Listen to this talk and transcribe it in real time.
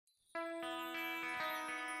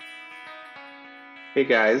Hey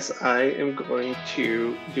guys, I am going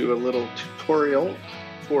to do a little tutorial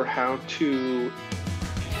for how to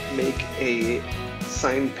make a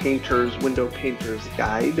sign painter's, window painter's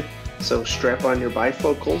guide. So strap on your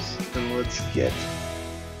bifocals and let's get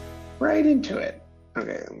right into it.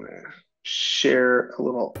 Okay, I'm gonna share a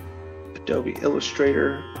little Adobe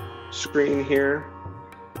Illustrator screen here.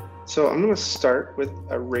 So I'm gonna start with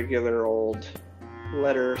a regular old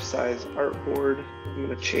letter size artboard. I'm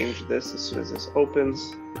going to change this as soon as this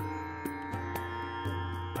opens.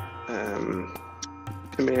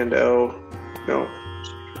 Command O, no,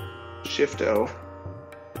 Shift O.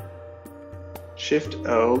 Shift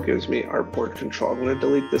O gives me artboard control. I'm going to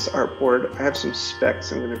delete this artboard. I have some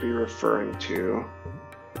specs I'm going to be referring to.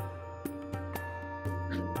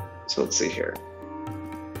 So let's see here.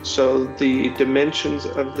 So the dimensions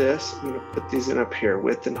of this, I'm going to put these in up here,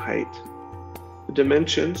 width and height. The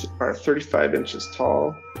dimensions are 35 inches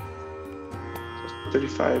tall, so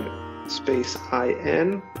 35 space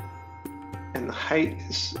IN, and the height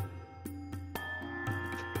is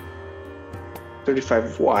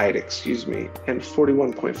 35 wide, excuse me, and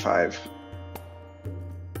 41.5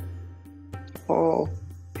 all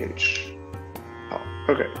inch. Oh,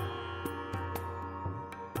 okay.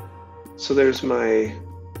 So there's my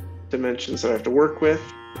dimensions that I have to work with.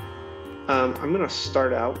 I'm going to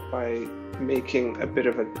start out by making a bit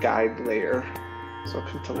of a guide layer. So I'll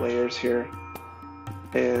come to layers here,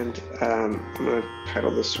 and I'm going to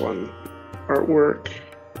title this one artwork.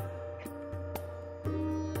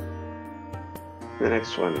 The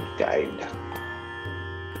next one, guide.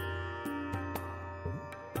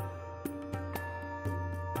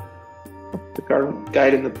 The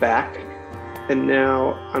guide in the back. And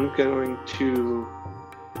now I'm going to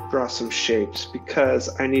draw some shapes because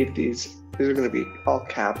I need these. These are going to be all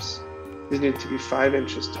caps. These need to be 5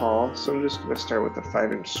 inches tall, so I'm just going to start with a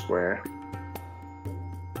 5-inch square.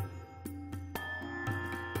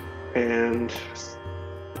 And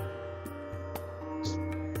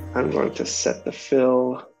I'm going to set the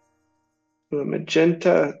fill to a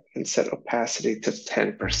magenta and set opacity to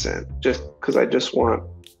 10%, just because I just want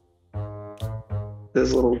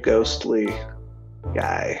this little ghostly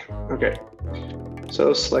guy. Okay,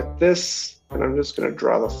 so select this, and I'm just going to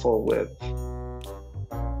draw the full width.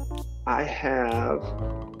 I have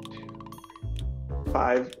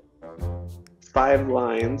five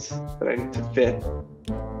lines that I need to fit.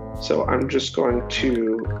 So I'm just going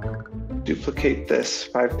to duplicate this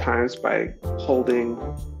 5 times by holding,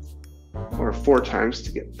 or 4 times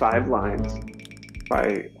to get 5 lines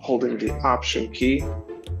by holding the Option key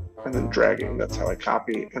and then dragging. That's how I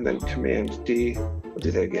copy, and then Command D. We'll do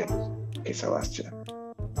that again in case I lost you.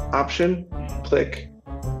 Option, click,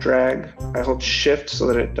 drag. I hold Shift so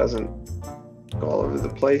that it doesn't go all over the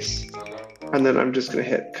place. And then I'm just going to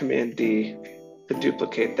hit Command D to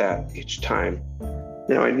duplicate that each time.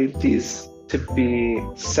 Now I need these to be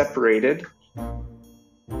separated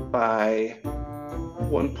by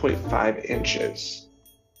 1.5 inches.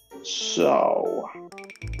 So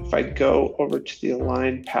if I go over to the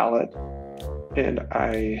Align palette and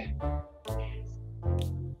I,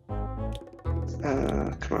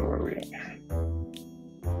 come on, where are we at here?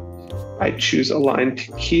 I choose Align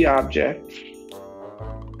to Key Object,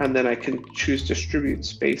 and then I can choose Distribute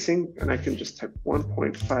Spacing, and I can just type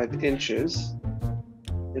 1.5 inches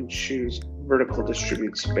and choose Vertical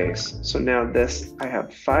Distribute Space. So now this, I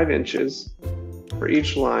have 5 inches for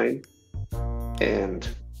each line and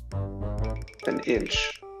an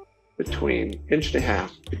inch between, inch and a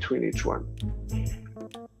half between each one.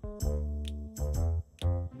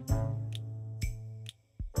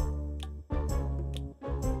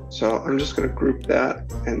 So I'm just going to group that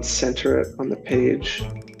and center it on the page.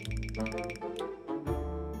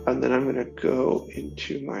 And then I'm going to go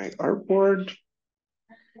into my artboard,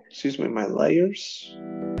 excuse me, my layers,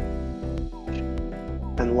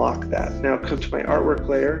 and lock that. Now come to my artwork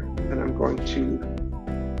layer, and I'm going to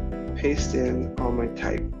paste in all my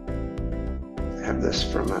type. I have this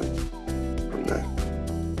from the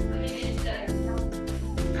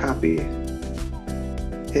copy,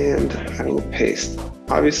 and I will paste.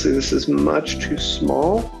 Obviously, this is much too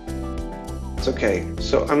small. It's okay.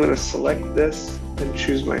 So I'm going to select this and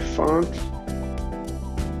choose my font.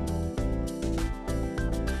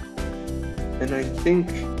 And I think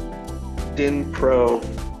DIN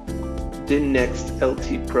Next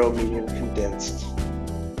LT Pro Medium Condensed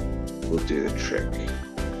will do the trick.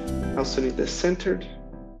 I also need this centered.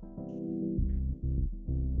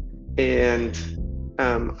 And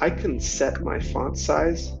I can set my font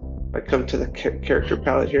size. If I come to the character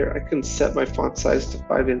palette here, I can set my font size to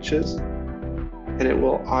 5 inches, and it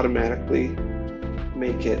will automatically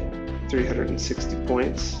make it 360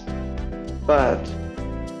 points, but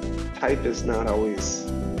type is not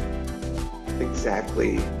always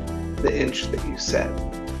exactly the inch that you set.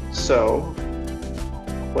 So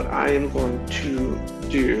what I am going to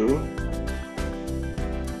do,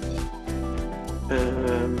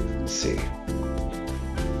 let's see.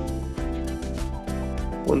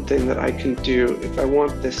 One thing that I can do, if I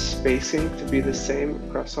want this spacing to be the same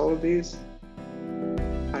across all of these,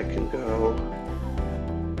 I can go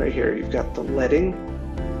right here. You've got the leading,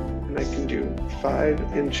 and I can do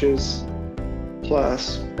 5 inches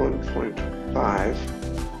plus 1.5.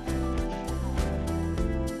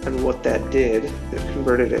 And what that did, it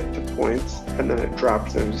converted it to points, and then it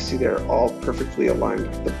dropped them. You see they're all perfectly aligned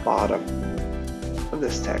with the bottom of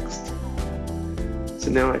this text. So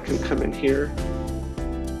now I can come in here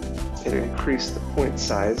and increase the point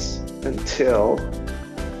size until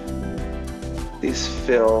these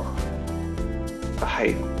fill the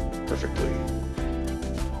height perfectly.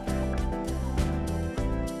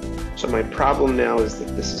 So my problem now is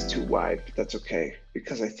that this is too wide, but that's okay,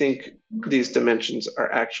 because I think these dimensions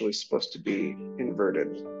are actually supposed to be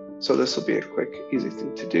inverted. So this will be a quick, easy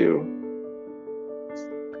thing to do.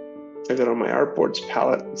 I go to my artboards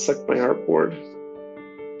palette and select my artboard.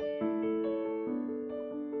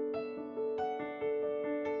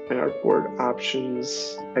 My artboard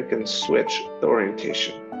options, I can switch the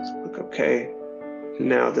orientation. So click OK.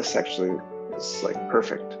 Now this actually is like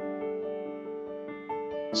perfect.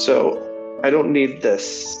 So I don't need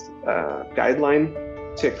this guideline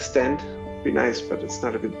to extend. It'd be nice, but it's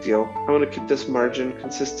not a big deal. I want to keep this margin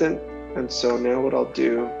consistent. And so now what I'll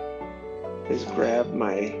do is grab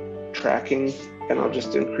my tracking and I'll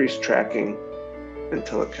just increase tracking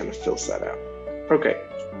until it kind of fills that out. Okay.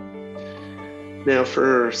 Now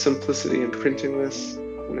for simplicity in printing this,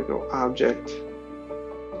 I'm going to go Object,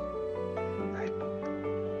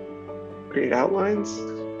 Create Outlines.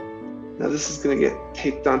 Now this is going to get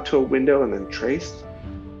taped onto a window and then traced.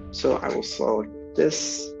 So I will select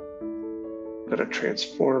this, go to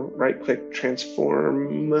Transform, right click,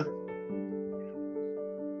 Transform.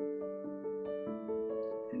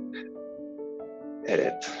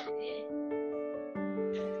 Edit.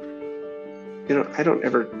 You know, I don't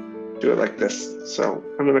ever do it like this. So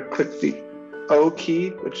I'm going to click the O key,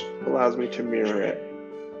 which allows me to mirror it.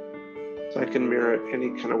 So I can mirror it any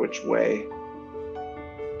kind of which way.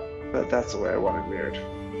 But that's the way I want it mirrored.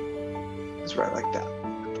 It's right like that.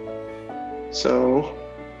 So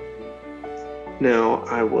now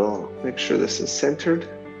I will make sure this is centered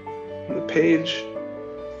on the page.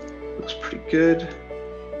 Looks pretty good.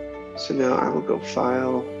 So now I will go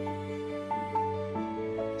File,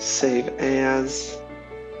 Save As,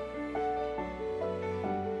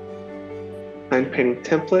 Line Painting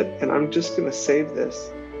Template, and I'm just going to save this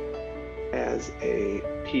as a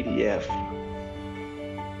PDF.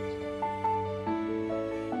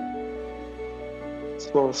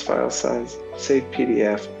 Smallest file size, save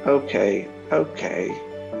PDF, okay.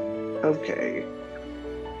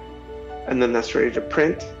 And then that's ready to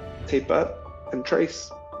print, tape up, and trace.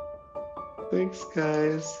 Thanks,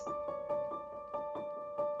 guys.